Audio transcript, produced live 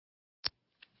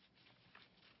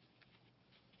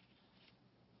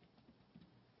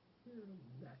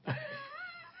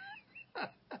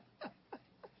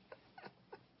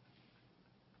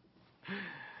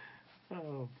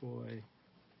Oh, boy.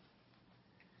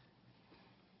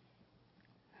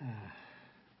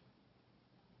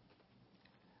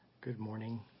 Good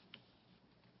morning.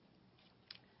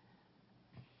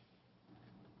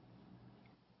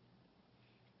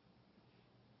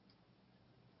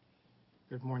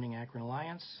 Good morning, Akron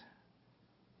Alliance.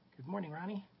 Good morning,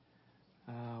 Ronnie.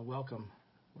 Welcome.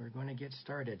 We're going to get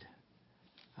started.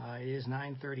 It is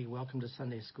 9:30. Welcome to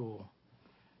Sunday School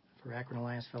for Akron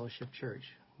Alliance Fellowship Church.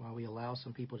 While we allow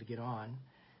some people to get on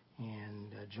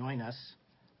and join us,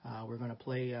 we're going to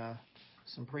play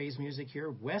some praise music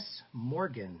here. Wes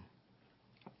Morgan,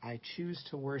 I Choose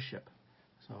to Worship.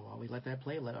 So while we let that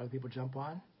play, let other people jump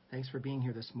on. Thanks for being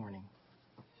here this morning.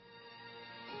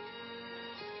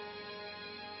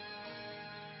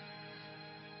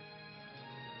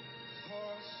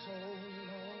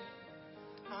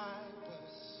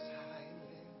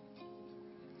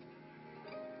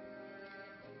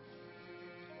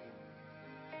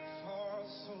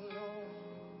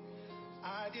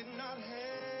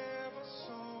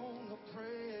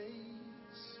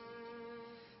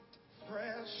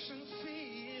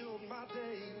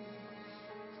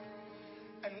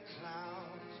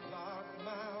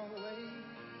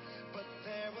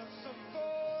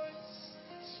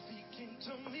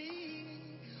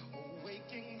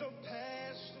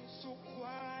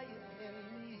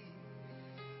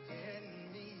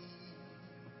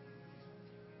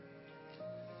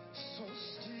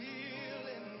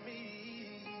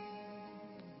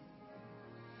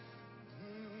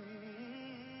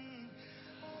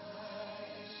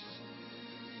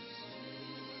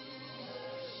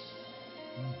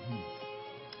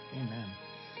 Amen.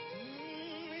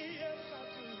 Yes, I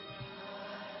do.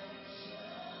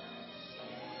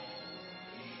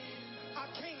 I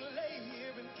can't lay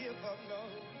here and give up, no.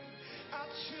 I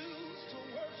choose to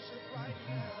worship right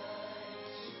now.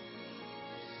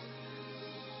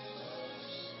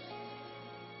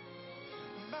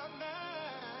 My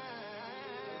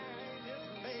mind is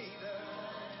made up.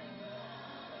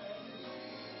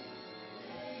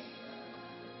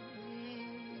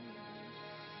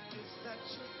 Is that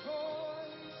your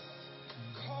voice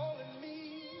calling me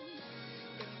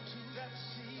into that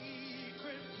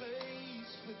secret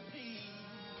place with thee?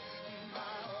 My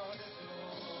heart is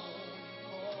longing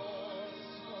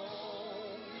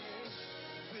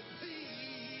with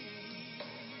thee.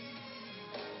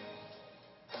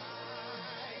 I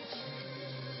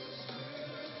choose to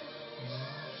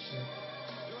worship.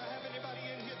 Do I have anybody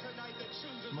in here tonight that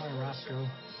chooses to Morning, worship? Roscoe. I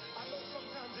know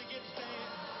sometimes it gets bad.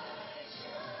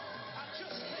 I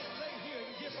just can't lay here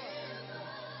and give up.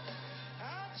 I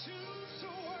choose to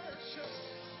worship.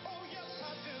 Oh, yes, I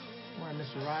do. Morning,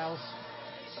 Mr. Riles.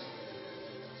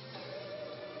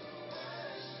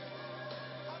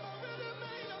 I've already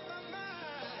made up my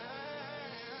mind.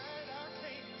 I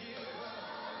can't give up.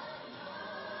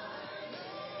 No.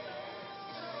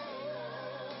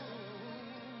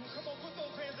 Come on, put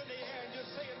those hands in the air and just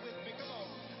say it with me. Come on.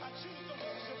 I choose to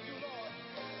worship you, Lord.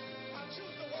 I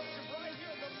choose to worship right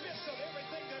here in the midst of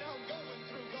everything that I'm going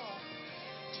through, God.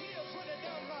 Tears running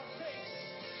down my face.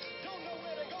 Don't know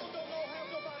where to go, don't know have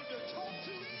nobody to talk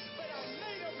to, but I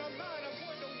made up my mind I'm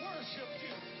going to worship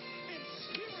you in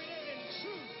spirit and in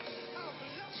truth. I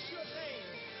bless your name.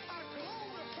 I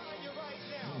glorify you right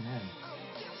now. Amen. I'm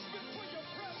desperate for your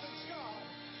presence, God.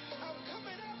 I'm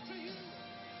coming after you.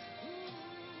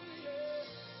 Ooh, yeah.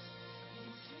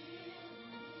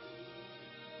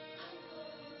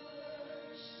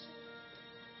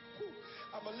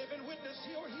 I'm a living witness,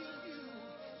 he'll heal you.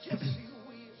 Yes, he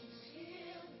will.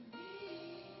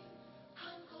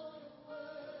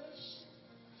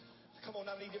 Come on,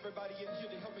 I need everybody in here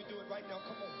to help me do it right now.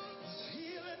 Come on. He's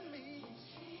healing me.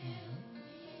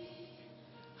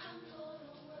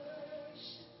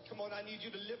 Come on, I need you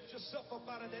to lift yourself up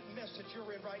out of that mess that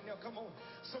you're in right now. Come on.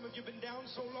 Some of you have been down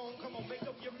so long. Come on, make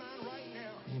up your mind right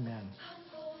now. Amen.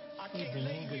 I Hey, can't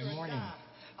lay Janine, good here and morning. die.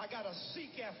 I got to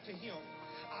seek after him.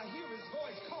 I hear his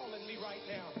voice calling me right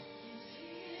now.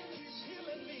 He's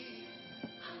healing me.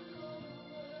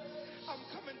 I'm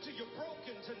coming to you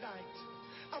broken tonight.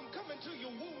 I'm coming to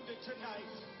you wounded tonight.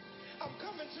 I'm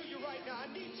coming to you right now. I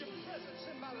need your presence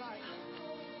in my life.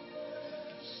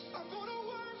 I'm going to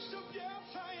worship, yes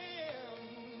I am.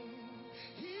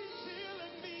 He's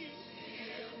healing me.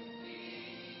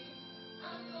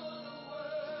 I'm going to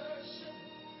worship.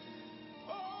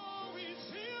 Oh, he's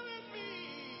healing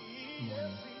me.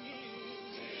 Yes, he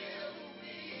is.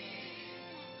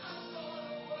 I'm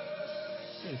going to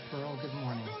worship. Hey, Pearl, good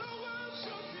morning. I'm going to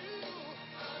worship you.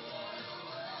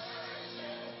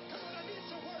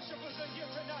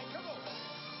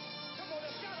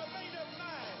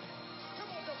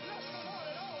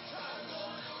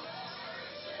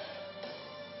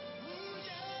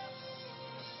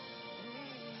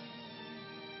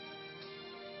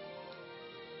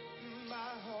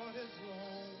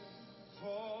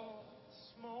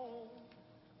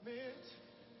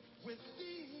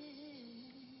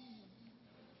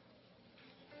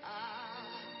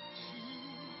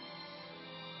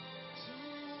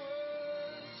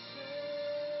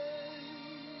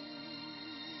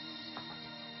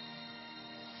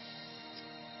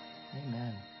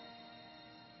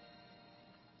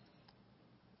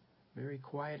 very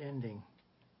quiet ending.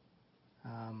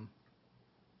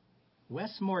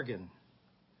 Wes Morgan,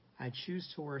 I Choose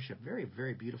to Worship. Very,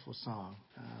 very beautiful song.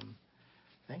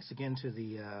 Thanks again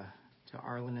to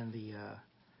Arlen and the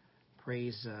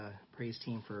praise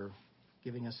team for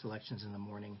giving us selections in the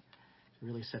morning to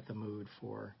really set the mood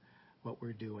for what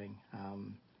we're doing.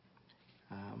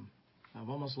 I've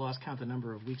almost lost count the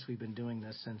number of weeks we've been doing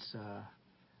this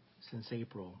since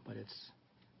April, but it's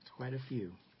quite a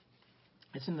few.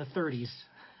 It's in the 30s,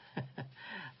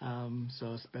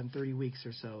 so it's been 30 weeks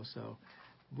or so. So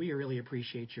we really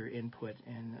appreciate your input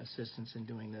and assistance in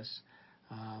doing this.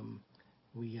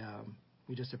 We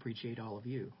just appreciate all of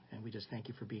you, and we just thank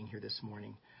you for being here this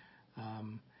morning.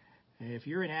 If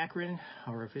you're in Akron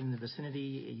or if in the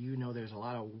vicinity, you know there's a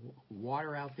lot of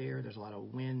water out there. There's a lot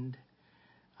of wind,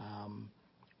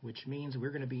 which means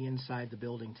we're going to be inside the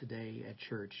building today at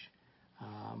church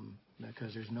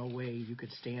because there's no way you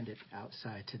could stand it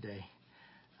outside today.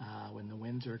 When the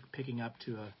winds are picking up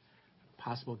to a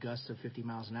possible gust of 50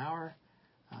 miles an hour,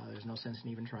 there's no sense in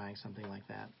even trying something like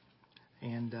that.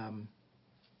 And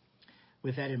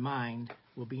with that in mind,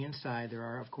 we'll be inside. There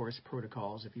are, of course,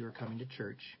 protocols if you are coming to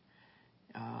church.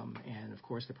 And, of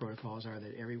course, the protocols are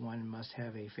that everyone must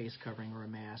have a face covering or a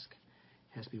mask.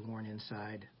 It has to be worn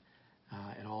inside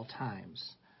at all times.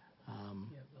 Volume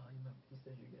up. He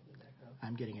says you're getting an echo.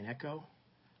 I'm getting an echo.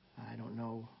 I don't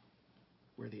know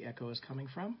where the echo is coming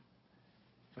from.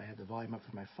 If I have the volume up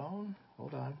for my phone,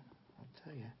 hold on. I'll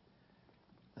tell you.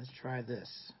 Let's try this.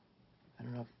 I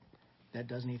don't know if that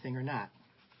does anything or not.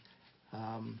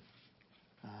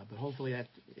 But hopefully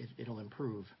it'll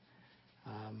improve.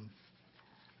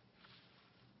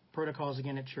 Protocols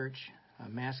again at church,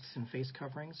 masks and face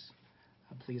coverings.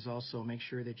 Please also make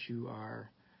sure that you are,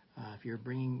 if you're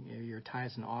bringing your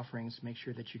tithes and offerings, make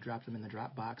sure that you drop them in the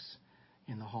drop box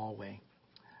in the hallway.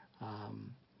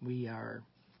 We are,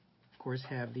 of course,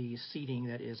 have the seating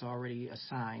that is already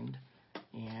assigned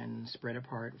and spread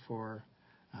apart for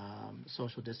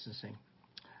social distancing.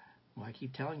 Well, I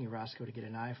keep telling you, Roscoe, to get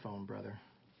an iPhone, brother.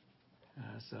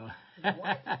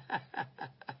 What?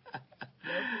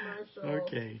 No commercial.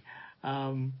 Okay.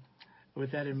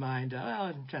 With that in mind,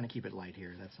 I'm trying to keep it light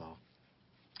here, that's all.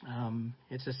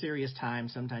 It's a serious time.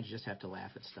 Sometimes you just have to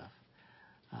laugh at stuff.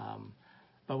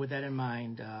 But with that in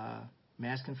mind,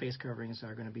 mask and face coverings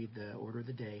are going to be the order of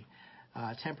the day.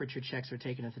 Temperature checks are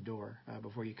taken at the door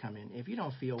before you come in. If you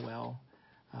don't feel well,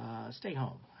 stay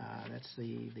home. That's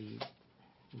the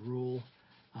rule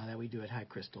that we do at High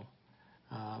Crystal.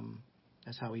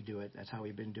 That's how we do it. That's how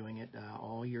we've been doing it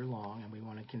all year long, and we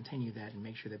want to continue that and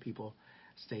make sure that people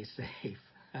stay safe.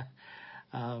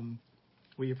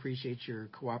 We appreciate your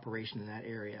cooperation in that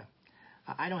area.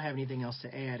 I don't have anything else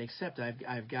to add except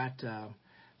I've got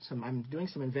I'm doing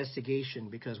some investigation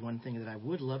because one thing that I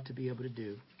would love to be able to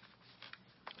do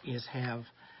is have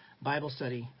Bible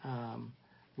study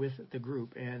with the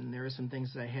group, and there are some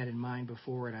things that I had in mind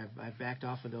before, and I've backed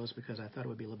off of those because I thought it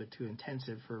would be a little bit too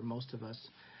intensive for most of us.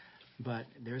 But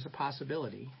there's a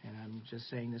possibility, and I'm just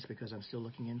saying this because I'm still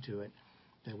looking into it,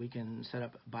 that we can set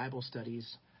up Bible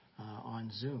studies on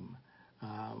Zoom,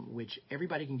 which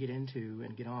everybody can get into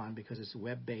and get on because it's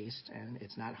web-based and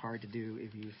it's not hard to do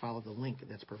if you follow the link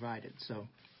that's provided. So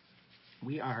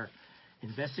we are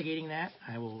investigating that.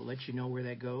 I will let you know where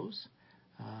that goes,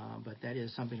 but that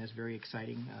is something that's very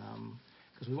exciting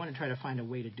because we want to try to find a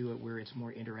way to do it where it's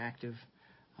more interactive.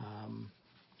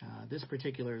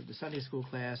 The Sunday school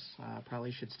class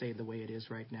probably should stay the way it is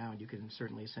right now, and you can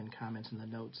certainly send comments in the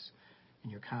notes in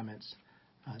your comments.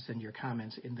 Send your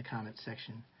comments in the comment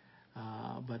section.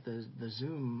 But the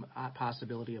Zoom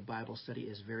possibility of Bible study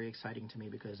is very exciting to me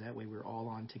because that way we're all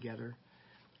on together,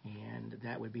 and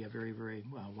that would be a very, very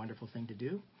wonderful thing to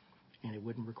do, and it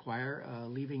wouldn't require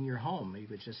leaving your home. You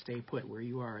could just stay put where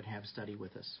you are and have study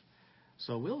with us.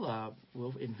 So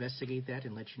we'll investigate that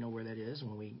and let you know where that is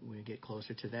when we get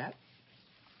closer to that.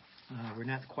 We're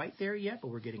not quite there yet,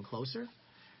 but we're getting closer.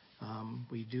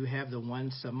 We do have the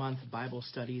once-a-month Bible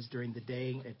studies during the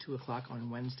day at 2 o'clock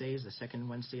on Wednesdays, the second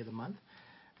Wednesday of the month.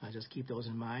 Just keep those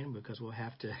in mind because we'll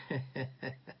have to.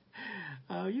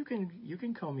 You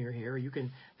can comb your hair.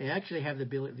 They actually have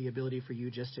the ability for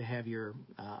you just to have your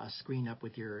a screen up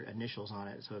with your initials on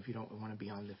it. So if you don't want to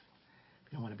be on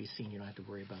if you don't want to be seen, you don't have to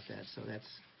worry about that. So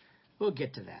we'll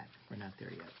get to that. We're not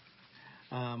there yet.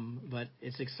 But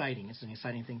it's exciting. It's an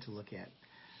exciting thing to look at.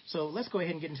 So let's go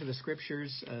ahead and get into the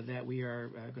scriptures that we are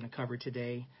going to cover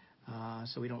today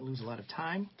so we don't lose a lot of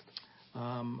time.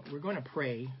 We're going to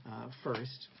pray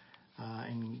first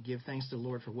and give thanks to the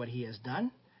Lord for what he has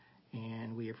done,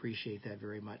 and we appreciate that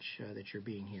very much that you're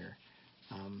being here.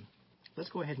 Let's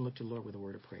go ahead and look to the Lord with a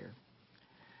word of prayer.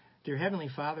 Dear Heavenly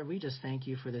Father, we just thank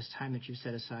you for this time that you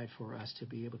set aside for us to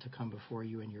be able to come before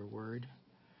you in your word.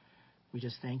 We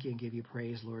just thank you and give you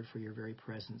praise, Lord, for your very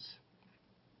presence.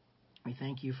 We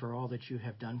thank you for all that you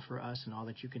have done for us and all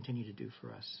that you continue to do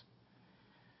for us.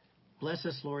 Bless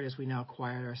us, Lord, as we now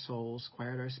quiet our souls,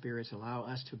 quiet our spirits, allow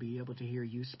us to be able to hear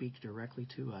you speak directly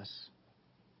to us.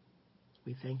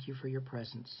 We thank you for your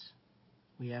presence.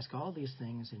 We ask all these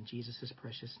things in Jesus'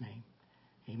 precious name.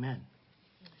 Amen.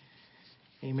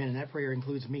 Amen. And that prayer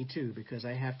includes me too, because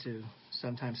I have to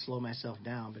sometimes slow myself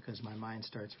down because my mind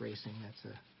starts racing.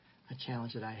 That's a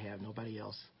challenge that I have, nobody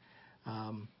else.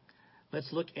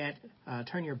 Let's look at,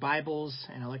 turn your Bibles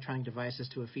and electronic devices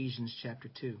to Ephesians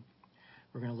chapter 2.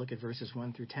 We're going to look at verses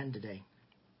 1 through 10 today.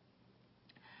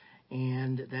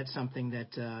 And that's something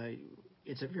that,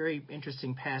 it's a very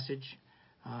interesting passage.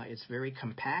 It's very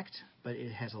compact, but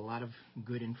it has a lot of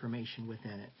good information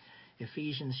within it.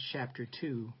 Ephesians chapter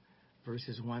 2,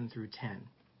 verses 1 through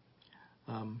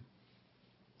 10.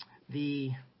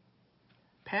 The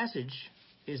passage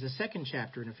is the second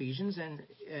chapter in Ephesians, and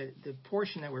the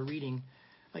portion that we're reading,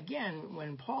 again,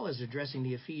 when Paul is addressing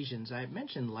the Ephesians, I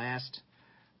mentioned last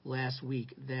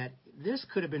week that this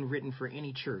could have been written for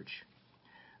any church.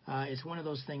 It's one of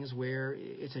those things where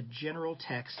it's a general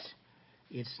text.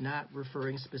 It's not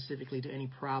referring specifically to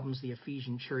any problems the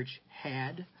Ephesian church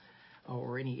had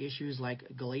or any issues like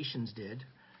Galatians did.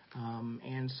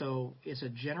 And so it's a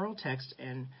general text,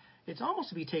 and it's almost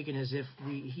to be taken as if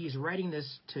he's writing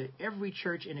this to every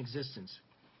church in existence,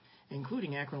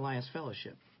 including Akron Alliance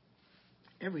Fellowship,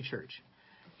 every church.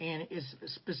 And it's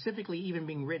specifically even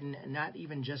being written not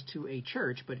even just to a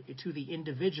church, but to the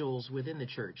individuals within the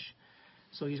church.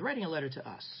 So he's writing a letter to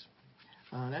us.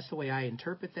 That's the way I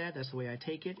interpret that. That's the way I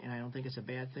take it, and I don't think it's a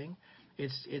bad thing.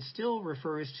 It still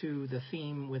refers to the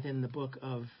theme within the book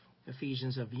of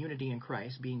Ephesians of unity in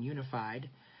Christ, being unified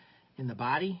in the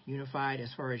body, unified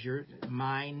as far as your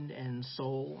mind and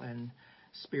soul and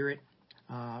spirit,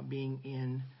 being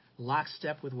in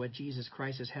lockstep with what Jesus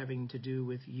Christ is having to do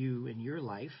with you in your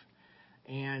life.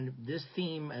 And this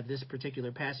theme of this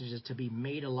particular passage is to be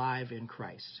made alive in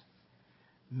Christ.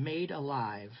 Made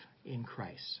alive in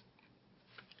Christ.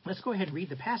 Let's go ahead and read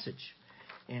the passage.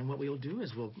 And what we'll do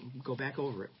is we'll go back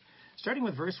over it. Starting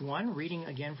with verse 1, reading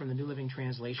again from the New Living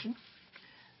Translation.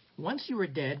 Once you were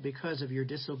dead because of your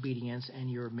disobedience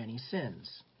and your many sins.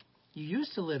 You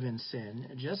used to live in sin,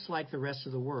 just like the rest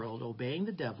of the world, obeying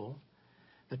the devil,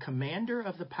 the commander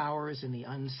of the powers in the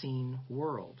unseen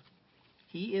world.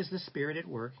 He is the spirit at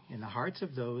work in the hearts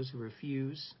of those who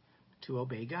refuse to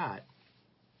obey God.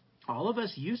 All of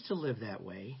us used to live that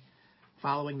way,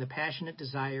 following the passionate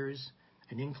desires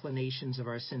and inclinations of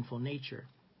our sinful nature.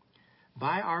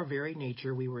 By our very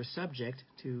nature, we were subject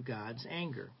to God's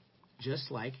anger, just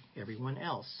like everyone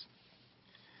else.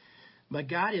 But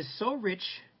God is so rich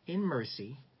in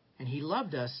mercy, and he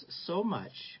loved us so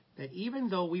much that even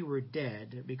though we were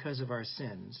dead because of our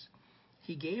sins,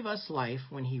 he gave us life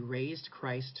when he raised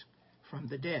Christ from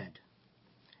the dead.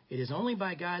 It is only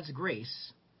by God's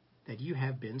grace that you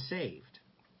have been saved.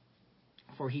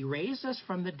 For he raised us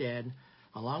from the dead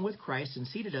along with Christ and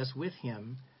seated us with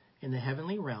him in the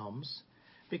heavenly realms,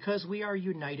 because we are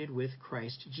united with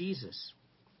Christ Jesus.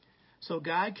 So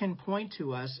God can point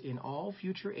to us in all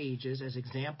future ages as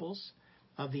examples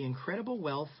of the incredible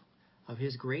wealth of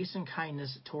his grace and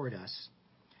kindness toward us,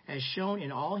 as shown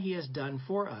in all he has done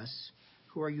for us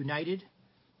who are united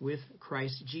with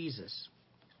Christ Jesus.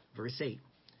 Verse 8.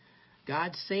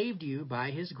 God saved you by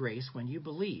his grace when you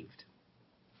believed.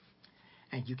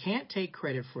 And you can't take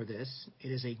credit for this.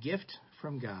 It is a gift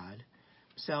from God.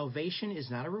 Salvation is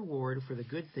not a reward for the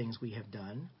good things we have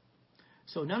done.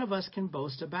 So none of us can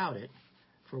boast about it,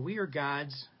 for we are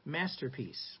God's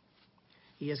masterpiece.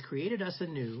 He has created us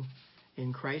anew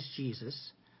in Christ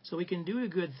Jesus, so we can do the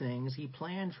good things he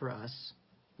planned for us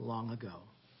long ago.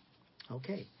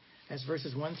 Okay, that's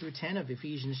verses 1 through 10 of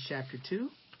Ephesians chapter 2.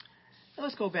 Now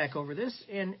let's go back over this,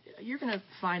 and you're going to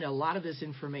find a lot of this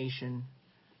information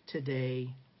today,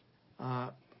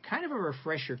 kind of a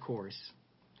refresher course.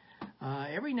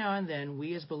 Every now and then,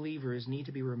 we as believers need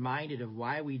to be reminded of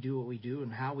why we do what we do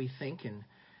and how we think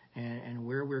and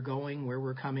where we're going, where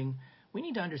we're coming. We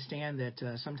need to understand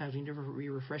that sometimes we need to be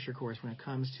a refresher course when it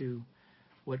comes to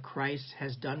what Christ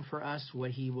has done for us,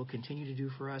 what he will continue to do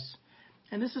for us.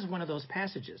 And this is one of those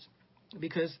passages,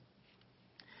 because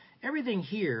everything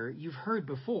here you've heard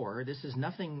before. This is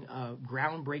nothing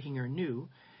groundbreaking or new.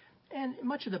 And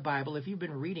much of the Bible, if you've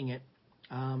been reading it,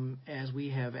 as we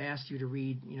have asked you to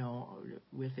read,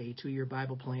 with a 2-year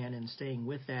Bible plan and staying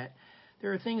with that,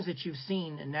 there are things that you've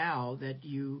seen now that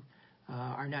you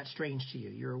are not strange to you.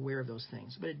 You're aware of those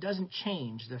things. But it doesn't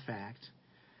change the fact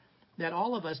that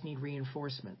all of us need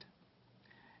reinforcement.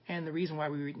 And the reason why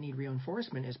we need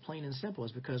reinforcement is plain and simple,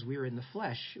 is because we are in the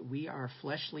flesh. We are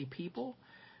fleshly people.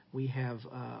 We have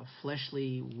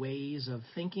fleshly ways of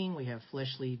thinking. We have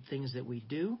fleshly things that we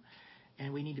do.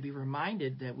 And we need to be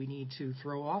reminded that we need to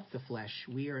throw off the flesh.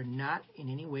 We are not in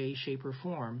any way, shape, or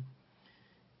form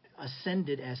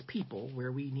ascended as people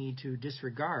where we need to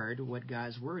disregard what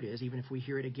God's word is, even if we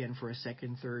hear it again for a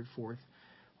second, third, fourth,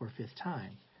 or fifth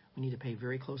time. We need to pay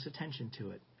very close attention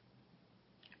to it.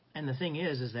 And the thing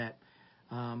is that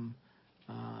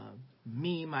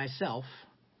me, myself,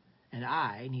 and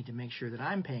I need to make sure that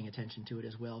I'm paying attention to it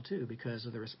as well, too, because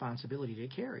of the responsibility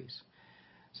it carries.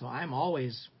 So I'm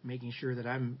always making sure that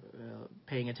I'm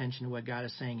paying attention to what God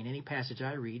is saying in any passage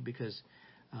I read, because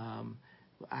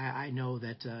I know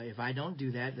that if I don't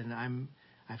do that, then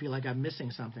I feel like I'm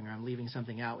missing something, or I'm leaving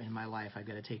something out in my life. I've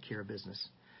got to take care of business.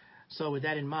 So with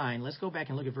that in mind, let's go back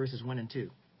and look at verses 1 and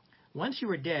 2. Once you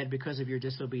were dead because of your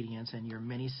disobedience and your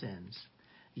many sins,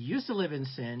 you used to live in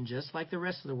sin just like the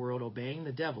rest of the world, obeying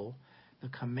the devil, the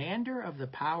commander of the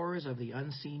powers of the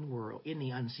unseen world. In the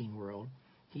unseen world,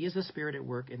 he is the spirit at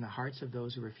work in the hearts of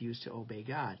those who refuse to obey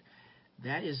God.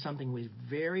 That is something we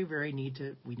need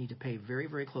to pay very,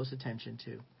 very close attention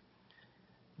to.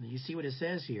 You see what it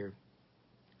says here.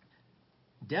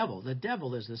 The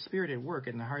devil is the spirit at work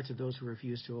in the hearts of those who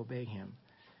refuse to obey him.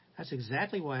 That's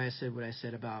exactly why I said what I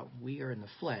said about we are in the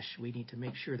flesh. We need to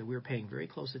make sure that we're paying very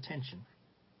close attention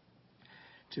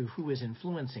to who is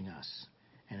influencing us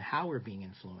and how we're being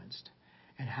influenced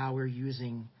and how we're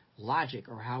using logic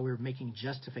or how we're making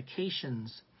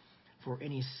justifications for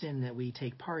any sin that we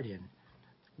take part in.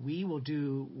 We will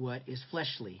do what is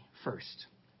fleshly first.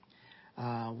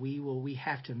 We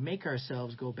have to make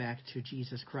ourselves go back to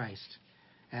Jesus Christ.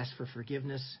 Ask for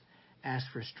forgiveness. Ask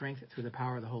for strength through the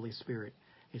power of the Holy Spirit.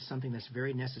 It's something that's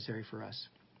very necessary for us.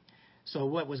 So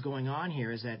what was going on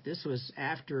here is that this was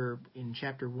after, in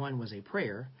chapter 1 was a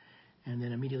prayer, and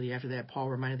then immediately after that, Paul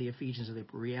reminded the Ephesians of the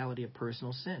reality of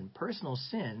personal sin. Personal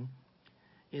sin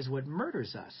is what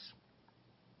murders us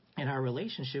in our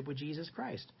relationship with Jesus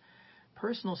Christ.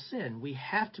 Personal sin, we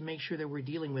have to make sure that we're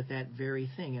dealing with that very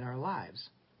thing in our lives.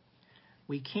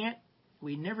 We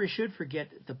never should forget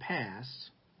the past,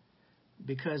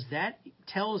 because that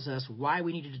tells us why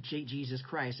we needed Jesus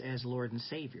Christ as Lord and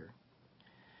Savior.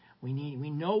 We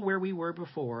know where we were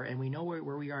before, and we know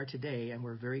where we are today, and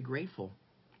we're very grateful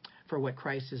for what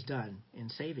Christ has done in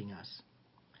saving us.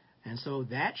 And so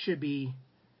that should be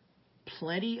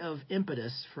plenty of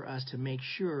impetus for us to make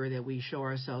sure that we show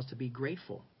ourselves to be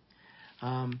grateful.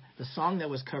 The song that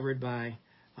was covered by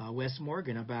Wes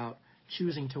Morgan about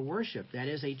choosing to worship, that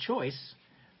is a choice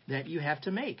that you have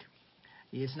to make.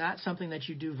 It's not something that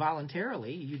you do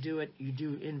voluntarily. You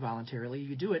do involuntarily.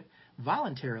 You do it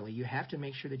voluntarily. You have to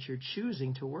make sure that you're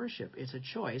choosing to worship. It's a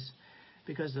choice,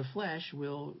 because the flesh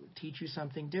will teach you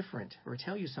something different or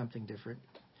tell you something different.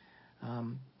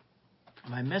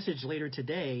 My message later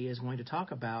today is going to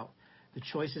talk about the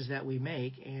choices that we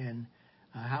make and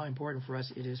how important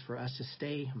it is for us to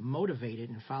stay motivated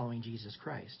in following Jesus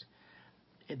Christ.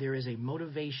 There is a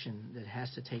motivation that has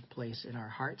to take place in our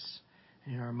hearts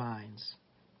and in our minds.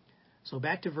 So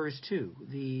back to verse 2,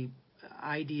 the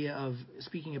idea of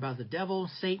speaking about the devil,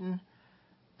 Satan,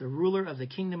 the ruler of the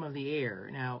kingdom of the air.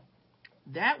 Now,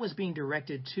 that was being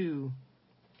directed to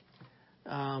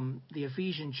the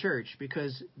Ephesian church,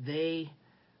 because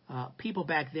people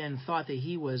back then thought that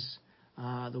he was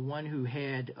the one who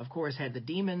had the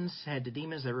demons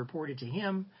that reported to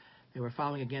him. They were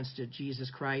following against Jesus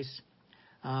Christ.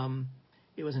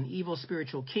 It was an evil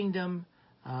spiritual kingdom.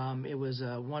 It was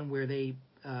one where they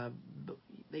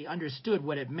understood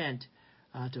what it meant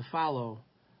to follow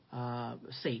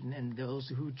Satan, and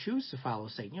those who choose to follow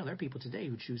Satan. There are people today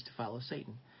who choose to follow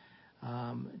Satan.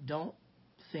 Don't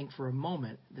think for a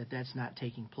moment that that's not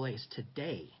taking place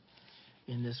today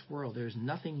in this world. There's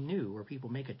nothing new where people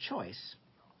make a choice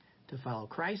to follow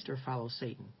Christ or follow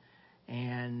Satan.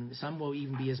 And some will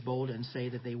even be as bold and say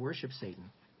that they worship Satan.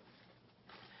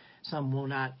 Some will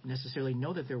not necessarily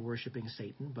know that they're worshiping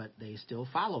Satan, but they still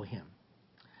follow him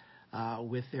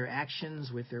with their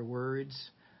actions, with their words,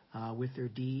 with their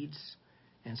deeds.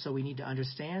 And so we need to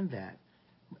understand that.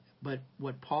 But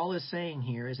what Paul is saying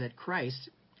here is that Christ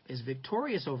is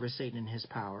victorious over Satan and his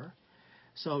power.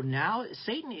 So now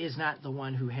Satan is not the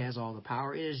one who has all the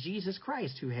power. It is Jesus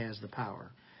Christ who has the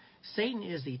power. Satan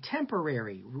is the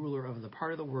temporary ruler of the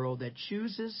part of the world that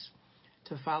chooses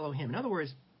to follow him. In other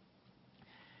words,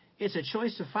 it's a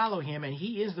choice to follow him, and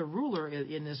he is the ruler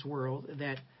in this world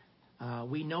that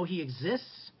we know he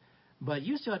exists. But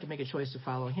you still have to make a choice to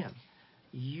follow him.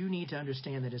 You need to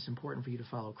understand that it's important for you to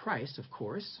follow Christ, of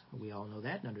course. We all know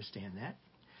that and understand that.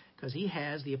 Because he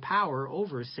has the power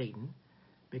over Satan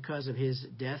because of his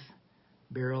death,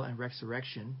 burial, and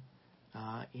resurrection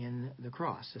in the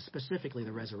cross, specifically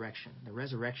the resurrection. The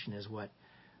resurrection is what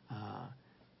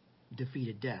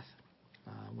defeated death.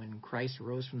 When Christ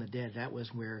rose from the dead, that was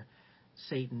where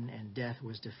Satan and death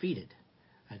was defeated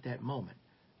at that moment.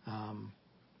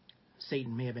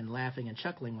 Satan may have been laughing and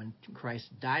chuckling when Christ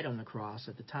died on the cross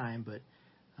at the time, but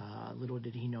little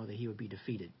did he know that he would be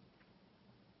defeated.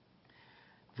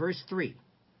 Verse 3,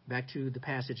 back to the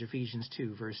passage, Ephesians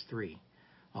 2, verse 3.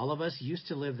 All of us used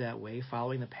to live that way,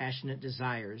 following the passionate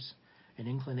desires and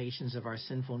inclinations of our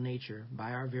sinful nature.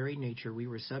 By our very nature, we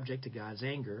were subject to God's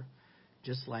anger,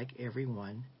 just like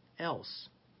everyone else.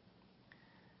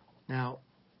 Now,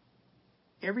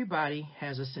 everybody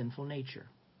has a sinful nature.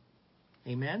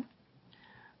 Amen?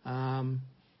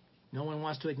 No one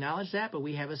wants to acknowledge that, but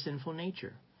we have a sinful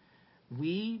nature.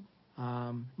 We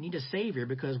need a Savior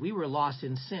because we were lost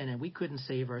in sin and we couldn't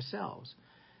save ourselves.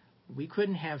 We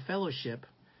couldn't have fellowship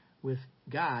with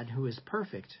God, who is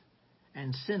perfect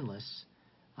and sinless,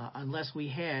 unless we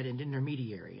had an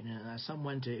intermediary and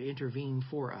someone to intervene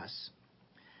for us.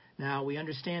 Now, we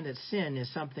understand that sin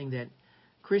is something that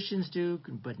Christians do,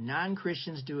 but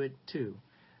non-Christians do it too.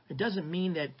 It doesn't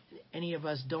mean that any of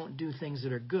us don't do things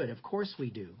that are good. Of course we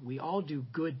do. We all do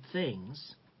good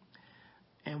things,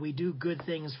 and we do good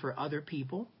things for other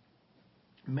people.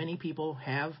 Many people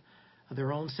have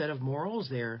their own set of morals.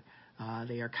 They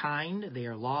are kind. They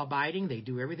are law-abiding. They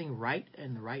do everything right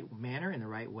in the right manner, in the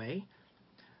right way.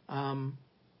 And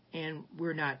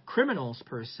we're not criminals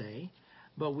per se,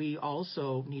 but we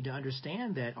also need to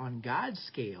understand that on God's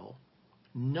scale,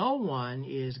 no one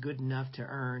is good enough to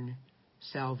earn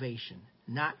salvation.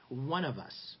 Not one of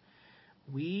us.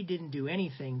 We didn't do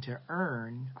anything to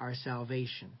earn our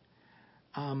salvation.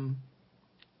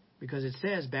 Because it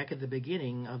says back at the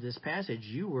beginning of this passage,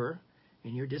 you were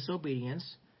in your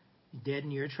disobedience, dead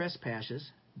in your trespasses,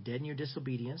 dead in your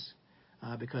disobedience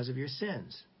because of your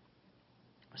sins.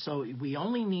 So we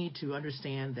only need to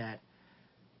understand that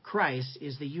Christ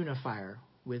is the unifier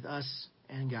with us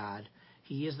and God.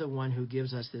 He is the one who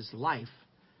gives us this life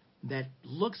that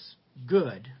looks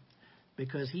good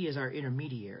because he is our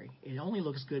intermediary. It only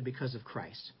looks good because of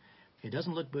Christ. It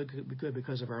doesn't look good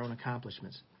because of our own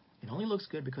accomplishments. It only looks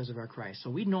good because of our Christ. So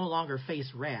we no longer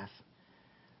face wrath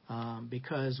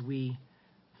because we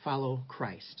follow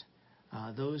Christ.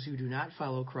 Those who do not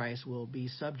follow Christ will be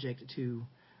subject to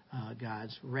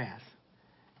God's wrath.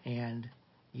 And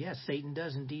yes, Satan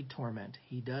does indeed torment.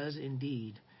 He does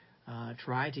indeed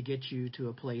try to get you to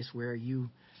a place where you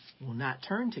will not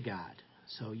turn to God.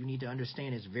 So you need to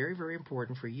understand it's very, very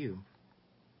important for you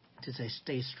to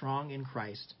stay strong in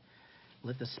Christ.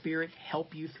 Let the Spirit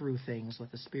help you through things.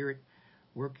 Let the Spirit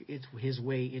work his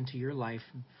way into your life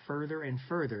further and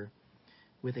further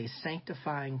with a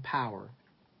sanctifying power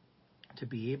to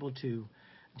be able to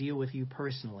deal with you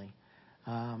personally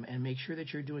and make sure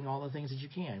that you're doing all the things that you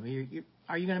can.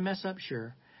 Are you going to mess up?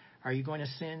 Sure. Are you going to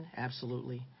sin?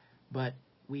 Absolutely. But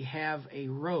we have a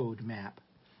road map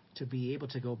to be able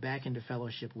to go back into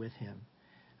fellowship with him.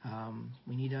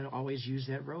 We need to always use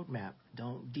that road map.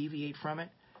 Don't deviate from it.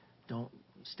 Don't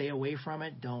stay away from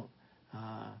it. Don't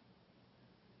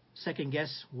second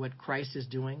guess what Christ is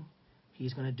doing.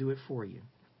 He's going to do it for you.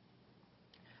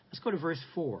 Let's go to verse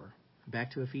 4,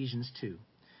 back to Ephesians 2.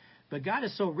 But God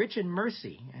is so rich in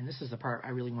mercy, and this is the part I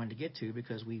really wanted to get to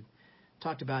because we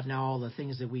talked about now all the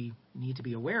things that we need to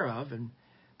be aware of,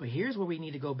 but here's what we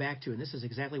need to go back to, and this is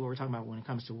exactly what we're talking about when it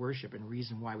comes to worship and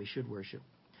reason why we should worship.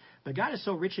 But God is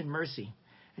so rich in mercy,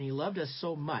 and he loved us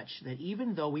so much that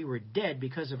even though we were dead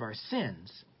because of our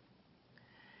sins,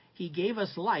 he gave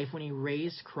us life when he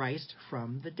raised Christ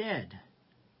from the dead.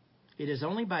 It is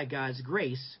only by God's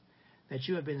grace that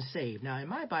you have been saved. Now, in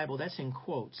my Bible, that's in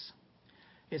quotes.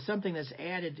 It's something that's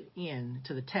added in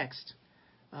to the text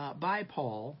by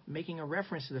Paul, making a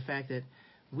reference to the fact that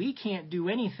we can't do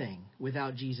anything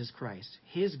without Jesus Christ.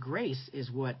 His grace is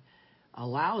what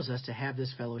allows us to have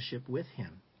this fellowship with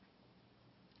him.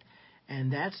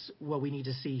 And that's what we need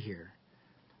to see here.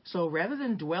 So rather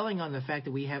than dwelling on the fact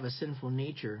that we have a sinful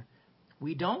nature,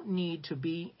 we don't need to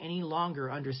be any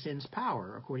longer under sin's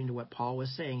power, according to what Paul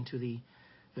was saying to the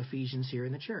Ephesians here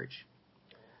in the church.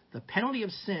 The penalty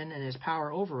of sin and his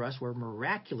power over us were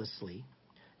miraculously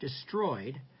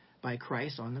destroyed by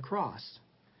Christ on the cross.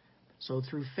 So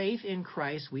through faith in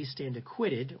Christ, we stand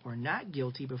acquitted or not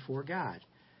guilty before God.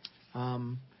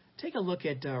 Take a look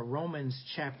at Romans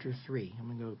chapter 3. I'm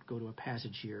going to go to a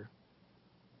passage here.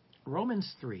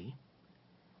 Romans 3.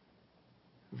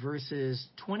 verses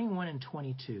 21 and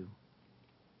 22.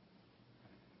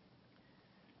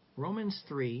 Romans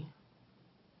 3,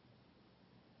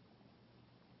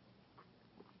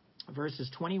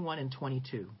 verses 21 and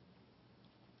 22.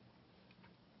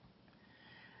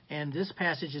 And this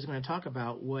passage is going to talk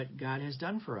about what God has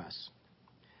done for us.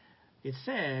 It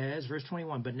says, verse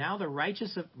 21, but now the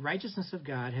righteousness of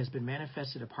God has been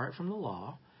manifested apart from the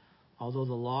law, although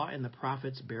the law and the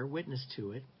prophets bear witness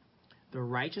to it, the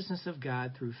righteousness of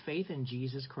God through faith in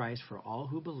Jesus Christ for all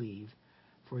who believe,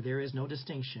 for there is no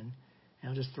distinction. And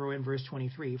I'll just throw in verse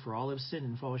 23, for all have sinned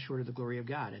and fall short of the glory of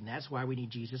God. And that's why we need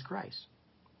Jesus Christ.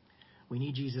 We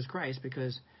need Jesus Christ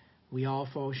because we all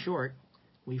fall short,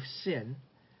 we've sinned,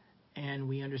 and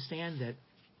we understand that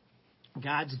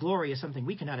God's glory is something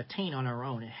we cannot attain on our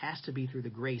own. It has to be through the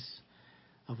grace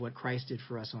of what Christ did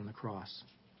for us on the cross.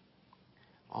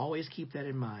 Always keep that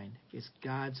in mind. It's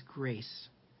God's grace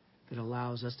that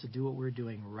allows us to do what we're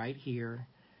doing right here,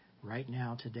 right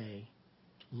now, today.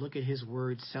 Look at His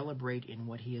Word, celebrate in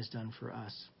what He has done for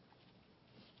us.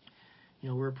 You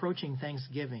know, we're approaching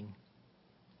Thanksgiving,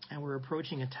 and we're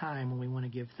approaching a time when we want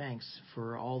to give thanks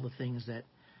for all the things that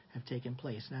have taken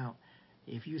place. Now,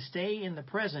 if you stay in the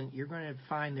present, you're going to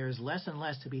find there's less and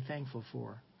less to be thankful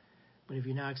for. But if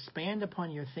you now expand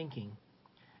upon your thinking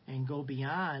and go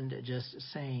beyond just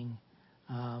saying,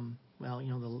 well, you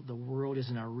know, the world is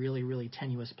in a really, really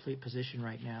tenuous position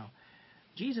right now.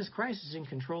 Jesus Christ is in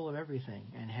control of everything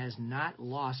and has not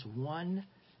lost 1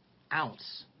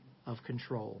 ounce of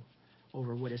control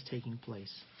over what is taking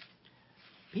place.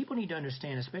 People need to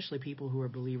understand, especially people who are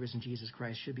believers in Jesus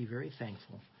Christ, should be very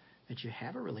thankful that you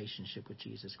have a relationship with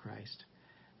Jesus Christ.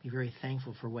 Be very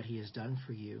thankful for what He has done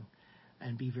for you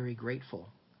and be very grateful.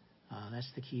 That's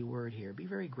the key word here. Be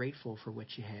very grateful for what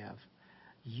you have.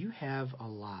 You have a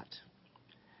lot.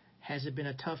 Has it been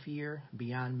a tough year?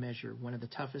 Beyond measure. One of the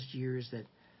toughest years that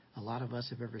a lot of us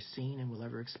have ever seen and will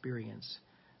ever experience.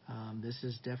 This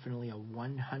is definitely a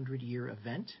 100-year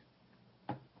event.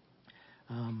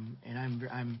 And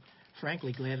I'm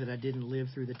frankly glad that I didn't live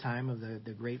through the time of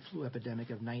the great flu epidemic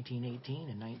of 1918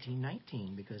 and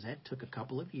 1919, because that took a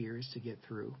couple of years to get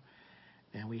through.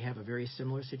 And we have a very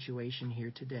similar situation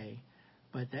here today.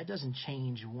 But that doesn't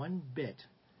change one bit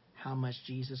how much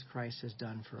Jesus Christ has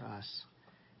done for us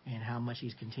and how much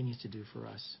He continues to do for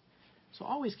us. So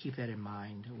always keep that in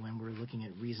mind when we're looking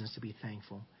at reasons to be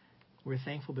thankful. We're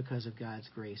thankful because of God's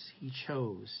grace. He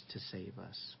chose to save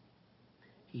us.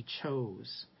 He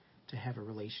chose to have a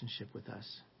relationship with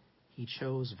us. He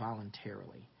chose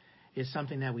voluntarily. It's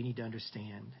something that we need to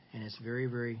understand, and it's very,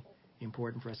 very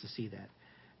important for us to see that.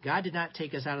 God did not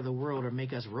take us out of the world or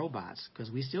make us robots,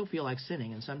 because we still feel like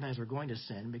sinning, and sometimes we're going to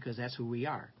sin because that's who we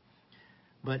are.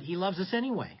 But He loves us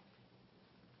anyway.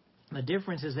 The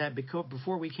difference is that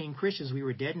before we became Christians, we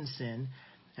were dead in sin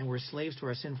and were slaves to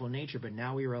our sinful nature, but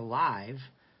now we are alive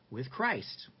with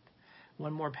Christ.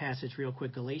 One more passage real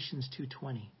quick, Galatians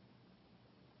 2:20.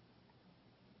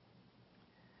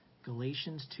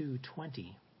 Galatians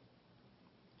 2:20.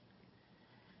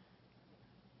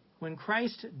 When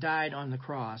Christ died on the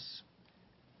cross,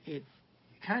 it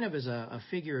kind of is a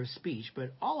figure of speech,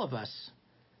 but all of us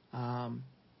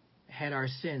had our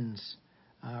sins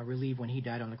relieved when He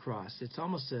died on the cross. It's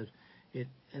almost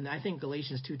and I think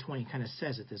Galatians 2:20 kind of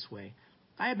says it this way.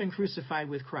 I have been crucified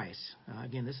with Christ.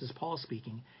 Again, this is Paul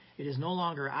speaking. It is no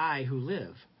longer I who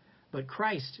live, but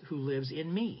Christ who lives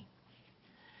in me.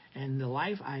 And the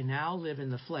life I now live in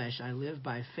the flesh, I live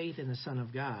by faith in the Son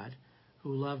of God,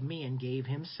 who loved me and gave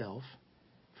Himself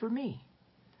for me.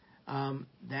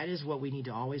 That is what we need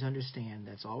to always understand.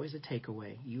 That's always a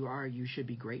takeaway. You should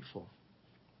be grateful.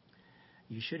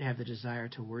 You should have the desire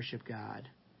to worship God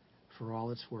for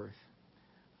all it's worth.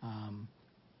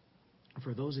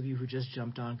 For those of you who just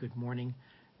jumped on, good morning.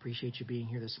 Appreciate you being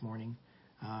here this morning.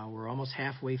 We're almost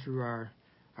halfway through our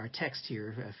text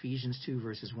here, Ephesians 2,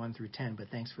 verses 1 through 10, but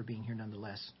thanks for being here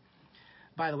nonetheless.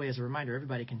 By the way, as a reminder,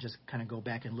 everybody can just kind of go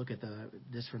back and look at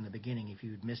this from the beginning. If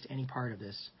you'd missed any part of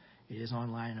this, it is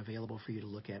online and available for you to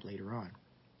look at later on.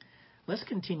 Let's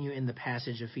continue in the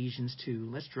passage, Ephesians 2.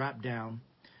 Let's drop down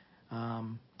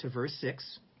to verse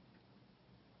 6.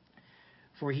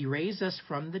 For He raised us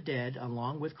from the dead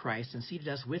along with Christ and seated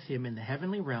us with Him in the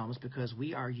heavenly realms, because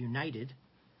we are united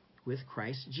with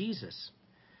Christ Jesus.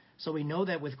 So we know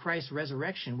that with Christ's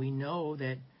resurrection, we know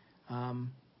that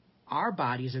our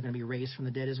bodies are going to be raised from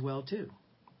the dead as well too.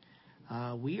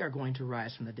 We are going to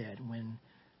rise from the dead. When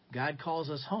God calls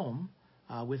us home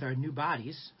with our new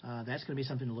bodies, that's going to be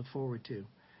something to look forward to.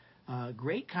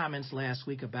 Great comments last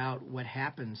week about what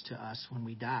happens to us when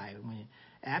we die. When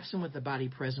absent with the body,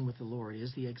 present with the Lord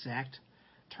is the exact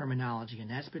terminology, and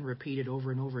that's been repeated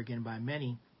over and over again by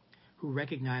many who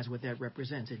recognize what that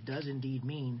represents. It does indeed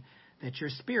mean that your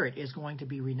spirit is going to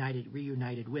be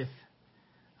reunited with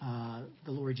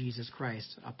the Lord Jesus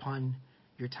Christ upon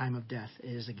your time of death. It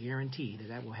is a guarantee that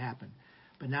that will happen.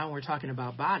 But now when we're talking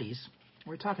about bodies,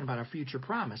 we're talking about a future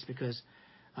promise, because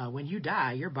when you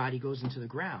die, your body goes into the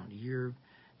ground. You're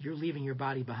leaving your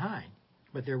body behind.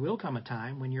 But there will come a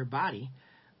time when your body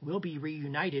will be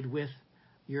reunited with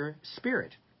your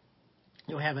spirit.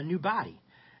 You'll have a new body.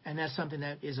 And that's something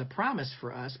that is a promise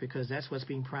for us, because that's what's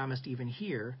being promised even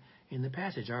here in the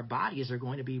passage. Our bodies are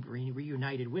going to be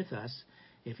reunited with us.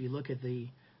 If you look at the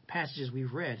passages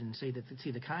we've read and see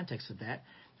the context of that,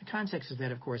 the context of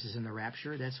that, of course, is in the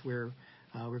rapture. That's where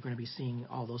we're going to be seeing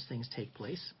all those things take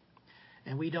place.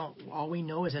 And all we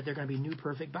know is that they're going to be new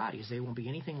perfect bodies. They won't be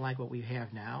anything like what we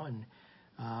have now.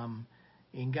 And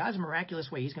in God's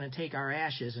miraculous way, He's going to take our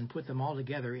ashes and put them all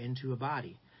together into a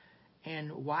body.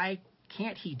 And why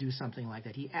can't He do something like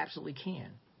that? He absolutely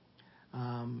can.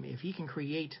 If He can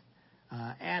create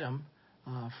Adam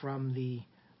from the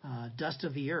dust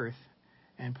of the earth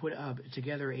and put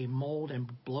together a mold and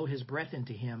blow His breath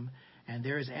into him, and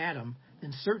there's Adam,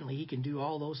 then certainly He can do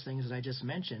all those things that I just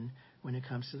mentioned when it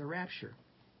comes to the rapture.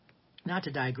 Not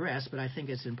to digress, but I think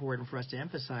it's important for us to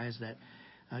emphasize that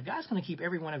God's going to keep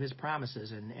every one of His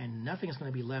promises, and nothing is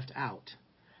going to be left out.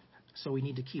 So we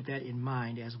need to keep that in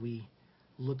mind as we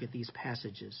look at these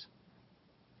passages.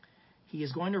 He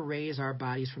is going to raise our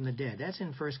bodies from the dead. That's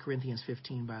in 1 Corinthians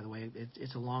 15, by the way.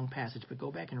 It's a long passage, but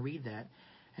go back and read that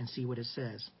and see what it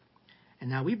says. And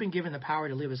now we've been given the power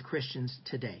to live as Christians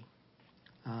today.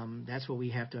 That's what we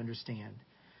have to understand.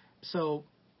 So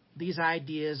these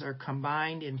ideas are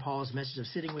combined in Paul's message of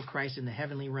sitting with Christ in the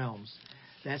heavenly realms.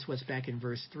 That's what's back in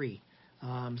verse 3.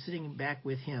 Sitting back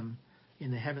with Him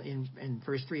in the heaven in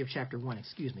verse 3 of chapter 1.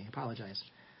 Excuse me, I apologize.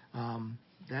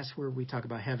 That's where we talk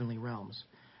about heavenly realms.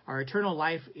 Our eternal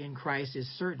life in Christ is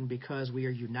certain because we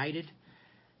are united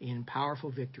in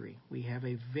powerful victory. We have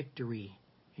a victory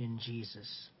in Jesus.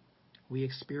 We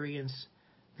experience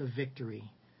the victory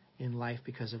in life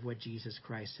because of what Jesus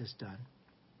Christ has done.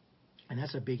 And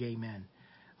that's a big amen.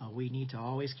 We need to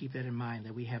always keep that in mind,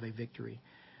 that we have a victory.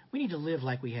 We need to live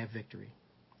like we have victory.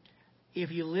 If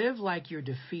you live like you're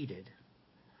defeated,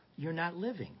 you're not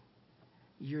living.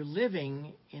 You're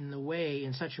living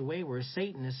in such a way where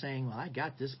Satan is saying, well, I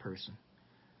got this person.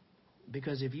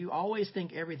 Because if you always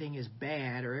think everything is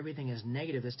bad or everything is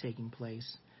negative that's taking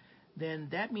place, then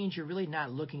that means you're really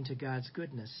not looking to God's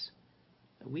goodness.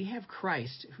 We have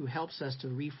Christ who helps us to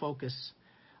refocus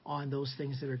on those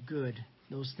things that are good,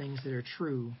 those things that are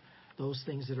true, those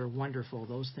things that are wonderful,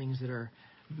 those things that are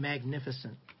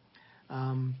magnificent.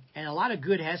 And a lot of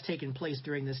good has taken place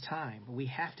during this time. We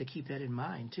have to keep that in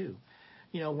mind, too.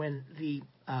 You know, when the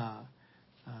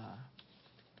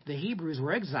Hebrews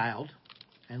were exiled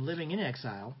and living in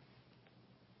exile,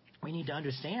 we need to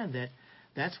understand that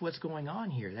that's what's going on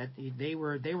here. That they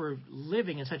were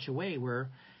living in such a way where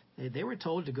they were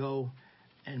told to go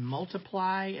and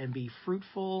multiply and be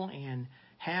fruitful and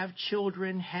have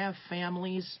children, have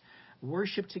families,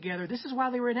 worship together. This is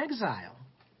while they were in exile.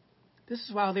 This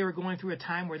is while they were going through a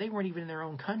time where they weren't even in their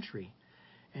own country.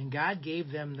 And God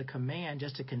gave them the command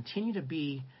just to continue to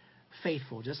be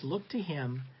faithful. Just look to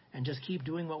Him and just keep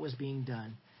doing what was being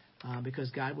done,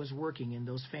 because God was working in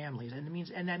those families.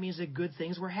 And that means that good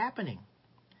things were happening.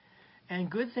 And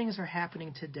good things are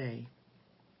happening today.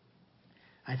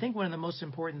 I think one of the most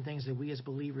important things that we as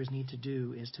believers need to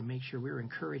do is to make sure we're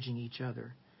encouraging each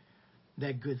other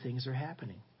that good things are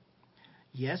happening.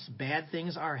 Yes, bad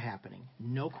things are happening.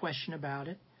 No question about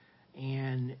it.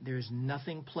 And there's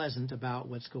nothing pleasant about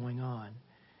what's going on.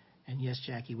 And yes,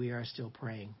 Jackie, we are still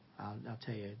praying. I'll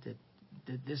tell you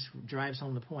that this drives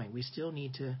home the point. We still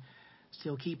need to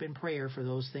still keep in prayer for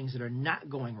those things that are not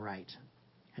going right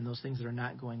and those things that are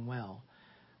not going well.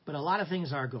 But a lot of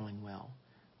things are going well.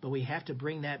 But we have to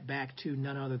bring that back to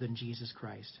none other than Jesus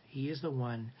Christ. He is the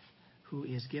one who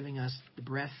is giving us the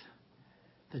breadth,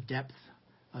 the depth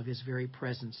of His very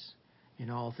presence in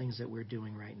all things that we're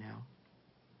doing right now.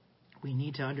 We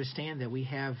need to understand that we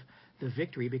have the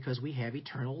victory because we have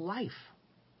eternal life.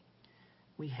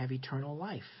 We have eternal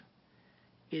life.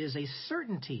 It is a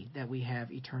certainty that we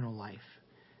have eternal life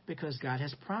because God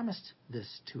has promised this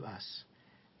to us.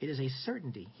 It is a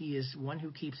certainty. He is one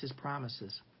who keeps His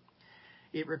promises.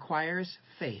 It requires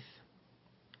faith.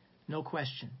 No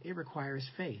question. It requires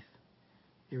faith.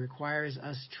 It requires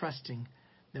us trusting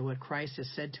that what Christ has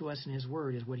said to us in His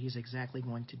Word is what He's exactly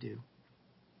going to do.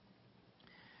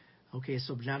 Okay,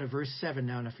 so now to verse 7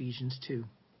 now in Ephesians 2.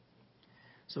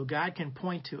 So God can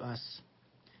point to us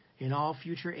in all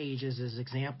future ages as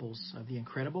examples of the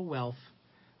incredible wealth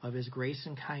of his grace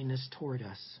and kindness toward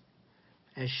us,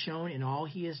 as shown in all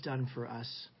he has done for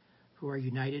us who are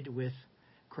united with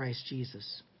Christ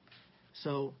Jesus.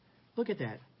 So look at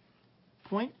that.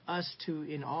 Point us to,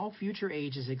 in all future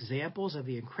ages, examples of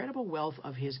the incredible wealth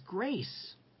of his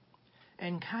grace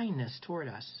and kindness toward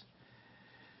us.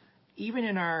 Even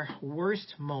in our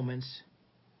worst moments,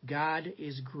 God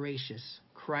is gracious.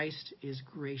 Christ is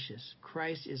gracious.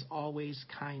 Christ is always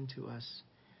kind to us.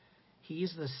 He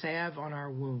is the salve on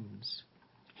our wounds.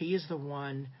 He is the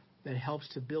one that helps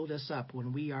to build us up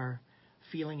when we are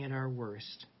feeling at our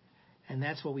worst. And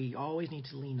that's what we always need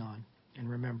to lean on and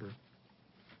remember.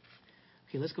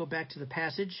 Okay, let's go back to the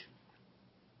passage,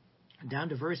 down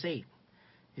to verse 8.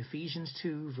 Ephesians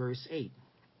 2, verse 8.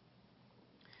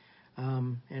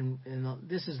 And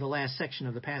this is the last section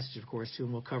of the passage, of course, too,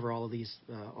 and we'll cover all of these,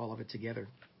 all of it together.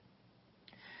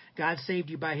 God saved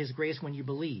you by his grace when you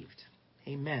believed.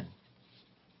 Amen.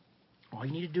 All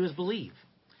you need to do is believe.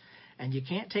 And you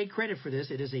can't take credit for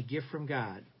this. It is a gift from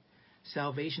God.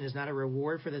 Salvation is not a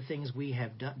reward for the things we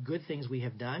have done, good things we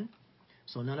have done,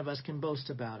 so none of us can boast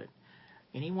about it.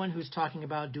 Anyone who's talking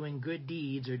about doing good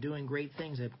deeds or doing great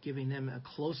things, giving them a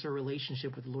closer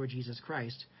relationship with the Lord Jesus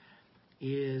Christ,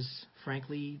 is,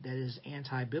 frankly, that is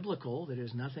anti-biblical.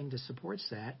 There's nothing that supports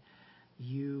that.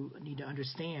 You need to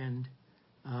understand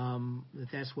that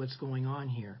that's what's going on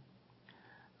here.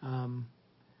 And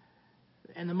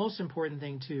the most important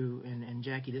thing, too, and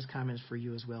Jackie, this comment is for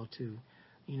you as well, too.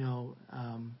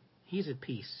 He's at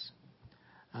peace.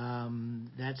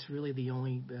 That's really the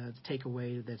only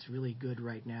takeaway that's really good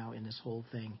right now in this whole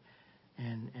thing.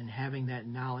 And having that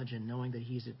knowledge and knowing that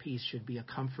he's at peace should be a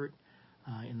comfort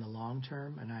in the long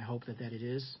term, and I hope that it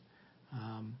is.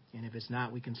 And if it's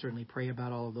not, we can certainly pray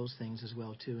about all of those things as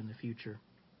well, too, in the future.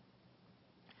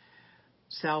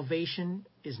 Salvation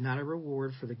is not a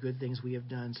reward for the good things we have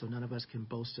done, so none of us can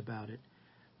boast about it.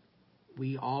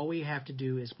 All we have to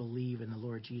do is believe in the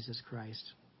Lord Jesus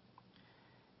Christ.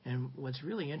 And what's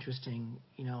really interesting,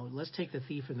 let's take the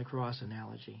thief in the cross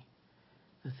analogy.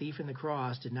 The thief in the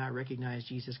cross did not recognize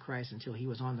Jesus Christ until he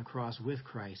was on the cross with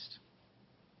Christ.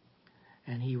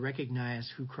 And he recognized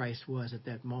who Christ was at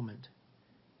that moment,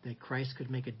 that Christ could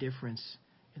make a difference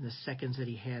in the seconds that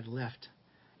he had left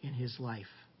in his life.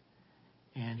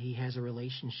 And he has a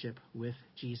relationship with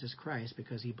Jesus Christ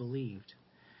because he believed.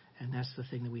 And that's the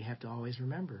thing that we have to always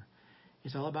remember.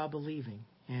 It's all about believing.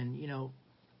 And,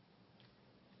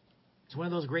 it's one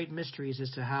of those great mysteries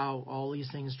as to how all these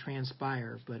things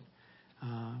transpire. But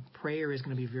prayer is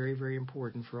going to be very, very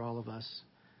important for all of us.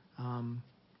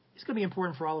 It's going to be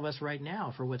important for all of us right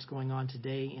now for what's going on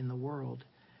today in the world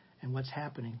and what's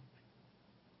happening.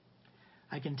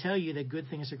 I can tell you that good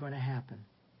things are going to happen.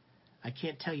 I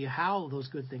can't tell you how those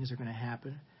good things are going to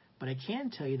happen, but I can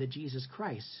tell you that Jesus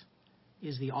Christ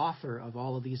is the author of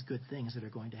all of these good things that are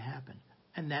going to happen.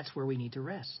 And that's where we need to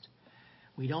rest.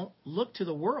 We don't look to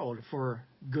the world for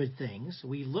good things.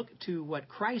 We look to what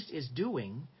Christ is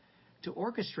doing to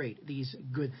orchestrate these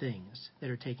good things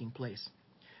that are taking place.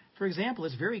 For example,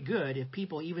 it's very good if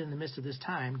people, even in the midst of this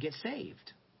time, get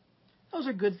saved. Those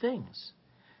are good things.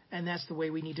 And that's the way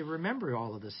we need to remember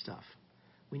all of this stuff.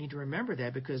 We need to remember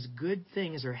that because good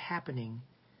things are happening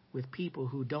with people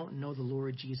who don't know the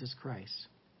Lord Jesus Christ.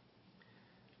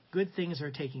 Good things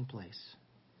are taking place.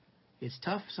 It's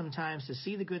tough sometimes to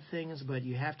see the good things, but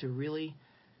you have to really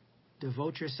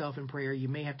devote yourself in prayer. You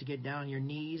may have to get down on your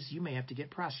knees. You may have to get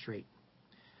prostrate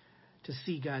to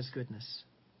see God's goodness.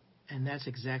 And that's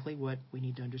exactly what we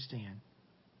need to understand.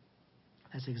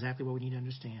 That's exactly what we need to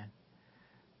understand.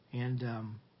 And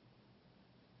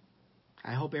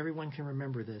I hope everyone can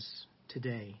remember this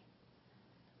today.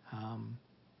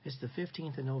 It's the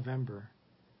 15th of November,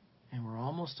 and we're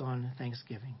almost on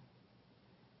Thanksgiving.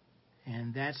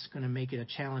 And that's going to make it a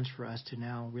challenge for us to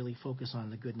now really focus on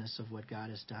the goodness of what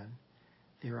God has done.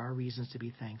 There are reasons to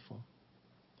be thankful.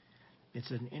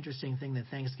 It's an interesting thing that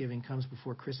Thanksgiving comes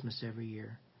before Christmas every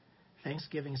year.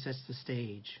 Thanksgiving sets the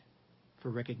stage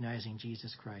for recognizing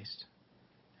Jesus Christ.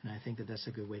 And I think that that's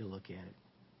a good way to look at it.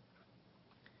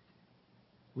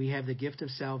 We have the gift of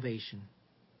salvation.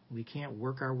 We can't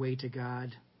work our way to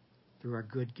God through our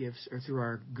good gifts or through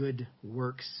our good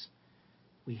works.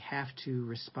 We have to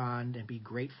respond and be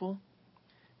grateful,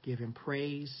 give him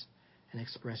praise, and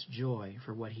express joy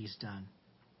for what he's done.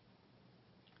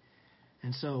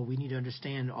 And so we need to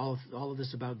understand all of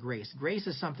this about grace. Grace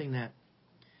is something that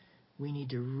we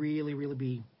need to really, really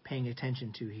be paying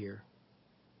attention to here.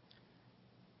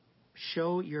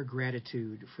 Show your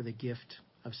gratitude for the gift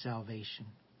of salvation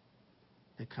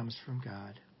that comes from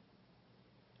God.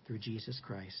 through Jesus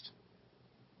Christ.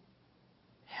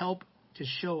 Help to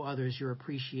show others your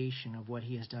appreciation of what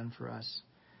he has done for us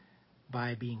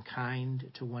by being kind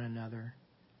to one another,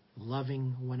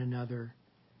 loving one another,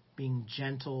 being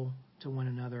gentle to one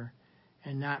another,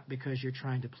 and not because you're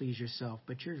trying to please yourself,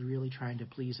 but you're really trying to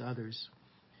please others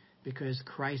because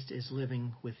Christ is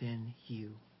living within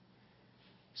you.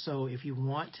 So if you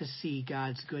want to see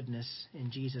God's goodness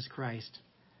in Jesus Christ,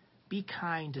 be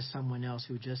kind to someone else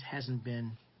who just hasn't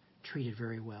been treated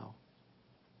very well.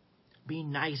 Be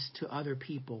nice to other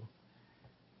people.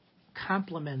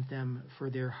 Compliment them for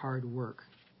their hard work.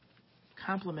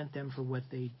 Compliment them for what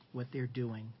they're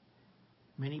doing.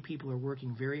 Many people are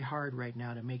working very hard right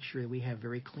now to make sure that we have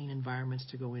very clean environments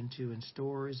to go into in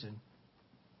stores and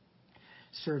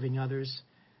serving others.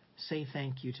 Say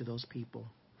thank you to those people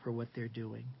for what they're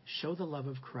doing. Show the love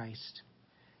of Christ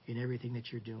in everything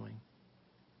that you're doing.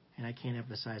 And I can't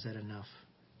emphasize that enough.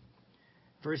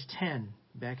 Verse 10,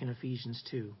 back in Ephesians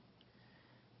 2.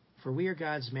 For we are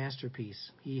God's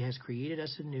masterpiece. He has created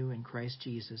us anew in Christ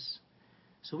Jesus,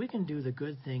 so we can do the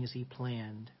good things he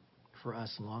planned for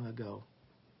us long ago.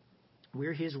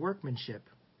 We're his workmanship.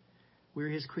 We're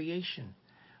his creation.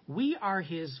 We are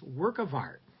his work of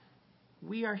art.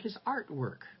 We are his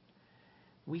artwork.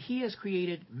 He has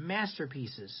created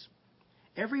masterpieces.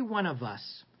 Every one of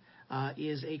us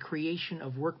is a creation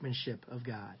of workmanship of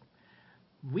God.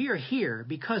 We are here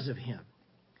because of him.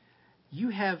 You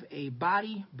have a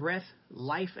body, breath,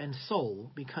 life, and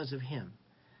soul because of him.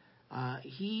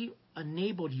 He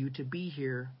enabled you to be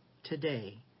here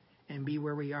today and be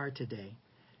where we are today.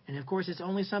 And of course, it's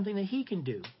only something that he can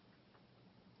do.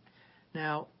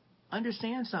 Now,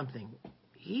 understand something.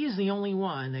 He is the only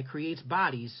one that creates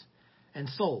bodies and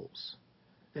souls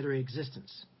that are in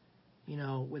existence.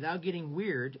 Without getting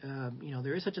weird,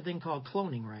 there is such a thing called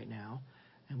cloning right now.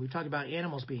 And we've talked about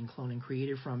animals being cloned and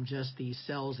created from just the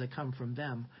cells that come from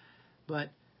them. But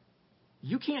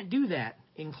you can't do that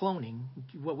in cloning,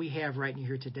 what we have right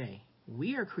here today.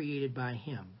 We are created by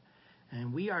him,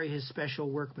 and we are his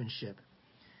special workmanship.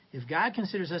 If God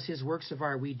considers us his works of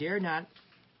art, we dare not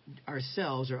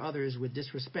ourselves or others with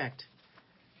disrespect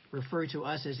refer to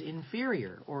us as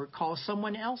inferior or call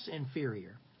someone else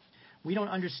inferior. We don't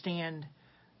understand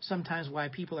sometimes why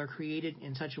people are created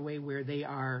in such a way where they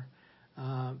are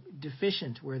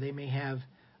deficient, where they may have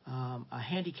a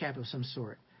handicap of some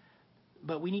sort.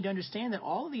 But we need to understand that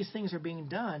all of these things are being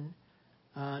done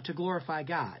to glorify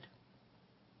God.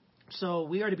 So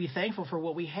we are to be thankful for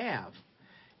what we have.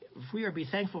 We are to be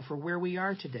thankful for where we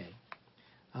are today.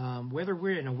 Whether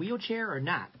we're in a wheelchair or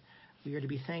not, we are to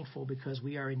be thankful because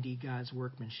we are indeed God's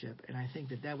workmanship. And I think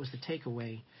that was the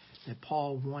takeaway that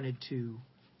Paul wanted to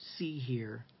see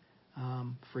here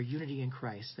for unity in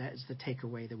Christ. That is the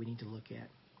takeaway that we need to look at.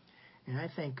 And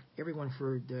I thank everyone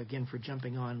for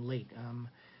jumping on late.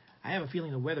 I have a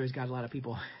feeling the weather has got a lot of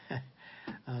people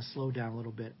slowed down a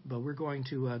little bit. But we're going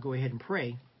to go ahead and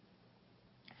pray,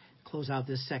 close out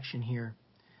this section here,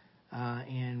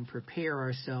 and prepare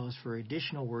ourselves for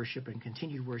additional worship and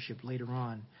continued worship later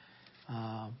on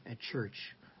at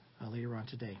church later on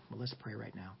today. Well, let's pray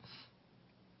right now.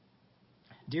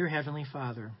 Dear Heavenly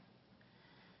Father,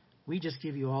 we just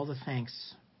give you all the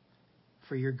thanks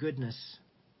for your goodness,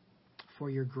 for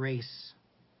your grace,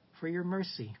 for your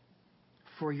mercy,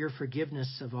 for your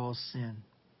forgiveness of all sin.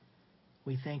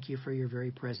 We thank you for your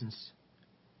very presence.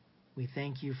 We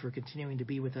thank you for continuing to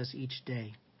be with us each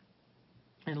day.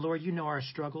 And Lord, you know our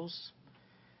struggles.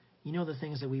 You know the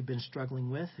things that we've been struggling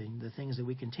with and the things that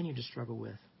we continue to struggle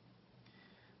with.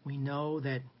 We know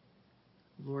that,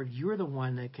 Lord, you're the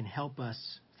one that can help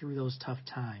us through those tough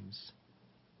times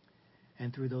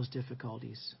and through those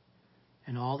difficulties.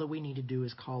 And all that we need to do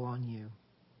is call on you.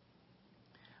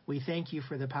 We thank you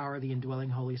for the power of the indwelling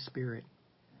Holy Spirit,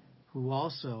 who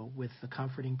also, with the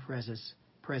comforting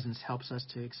presence helps us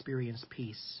to experience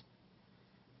peace.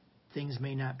 Things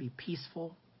may not be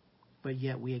peaceful, but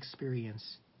yet we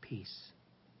experience peace.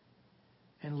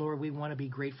 And Lord, we want to be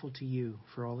grateful to you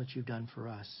for all that you've done for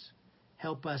us.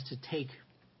 Help us to take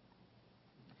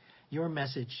your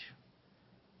message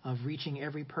of reaching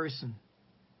every person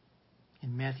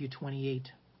in Matthew 28:19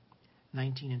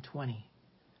 and 20,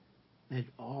 that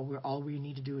all we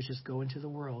need to do is just go into the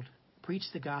world, preach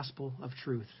the gospel of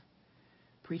truth,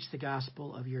 preach the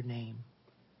gospel of your name,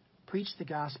 preach the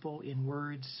gospel in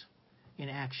words, in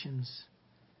actions,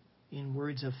 in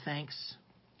words of thanks,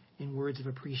 in words of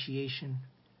appreciation,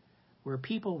 where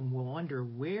people will wonder,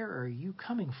 where are you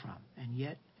coming from? And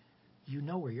yet, you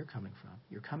know where you're coming from.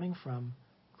 You're coming from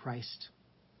Christ.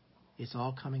 It's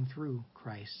all coming through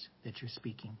Christ that you're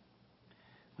speaking.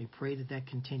 We pray that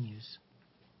continues.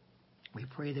 We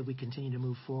pray that we continue to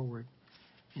move forward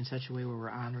in such a way where we're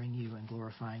honoring you and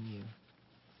glorifying you.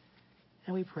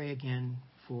 And we pray again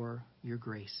for your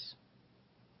grace,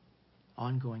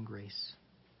 ongoing grace.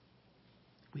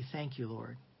 We thank you,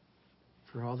 Lord,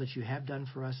 for all that you have done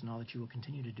for us and all that you will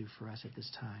continue to do for us at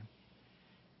this time.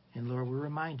 And Lord, we're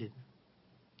reminded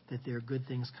that there are good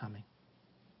things coming.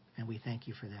 And we thank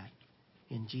you for that.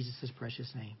 In Jesus'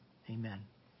 precious name, amen.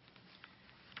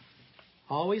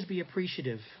 Always be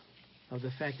appreciative of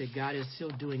the fact that God is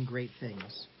still doing great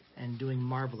things and doing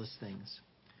marvelous things.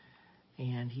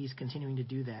 And he's continuing to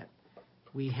do that.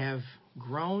 We have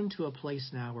grown to a place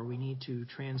now where we need to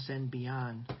transcend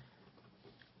beyond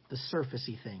the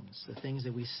surfacey things, the things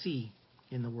that we see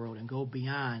in the world, and go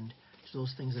beyond to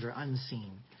those things that are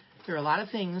unseen. There are a lot of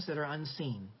things that are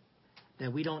unseen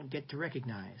that we don't get to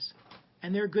recognize.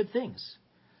 And they're good things.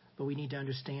 But we need to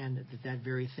understand that that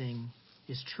very thing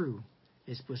is true.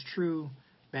 It was true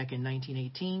back in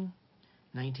 1918,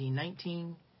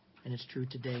 1919, and it's true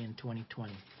today in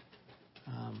 2020.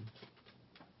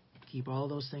 Keep all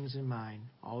those things in mind.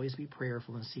 Always be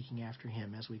prayerful and seeking after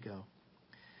him as we go.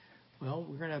 Well,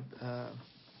 we're going to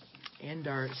end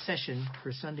our session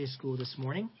for Sunday school this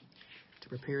morning to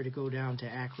prepare to go down to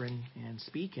Akron and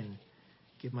speak and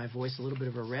give my voice a little bit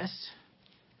of a rest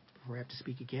before I have to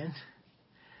speak again.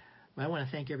 But I want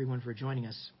to thank everyone for joining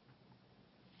us.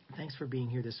 Thanks for being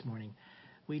here this morning.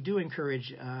 We do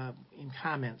encourage in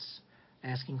comments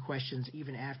asking questions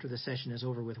even after the session is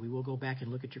over with. We will go back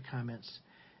and look at your comments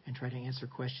and try to answer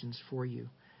questions for you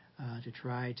to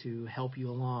try to help you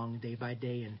along day by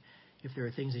day. And if there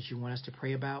are things that you want us to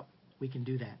pray about, we can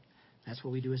do that. That's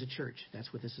what we do as a church.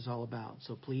 That's what this is all about.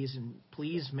 So please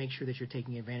make sure that you're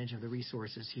taking advantage of the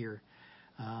resources here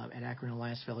at Akron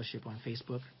Alliance Fellowship on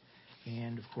Facebook.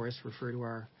 And, of course, refer to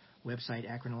our website,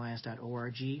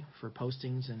 akronalliance.org, for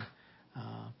postings and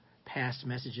past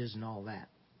messages and all that.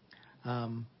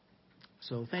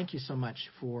 So thank you so much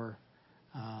for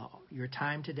your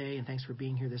time today, and thanks for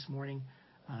being here this morning.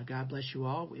 God bless you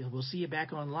all. We'll see you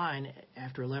back online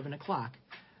after 11 o'clock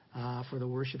for the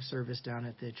worship service down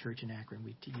at the church in Akron.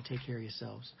 You take care of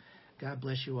yourselves. God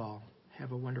bless you all.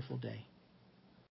 Have a wonderful day.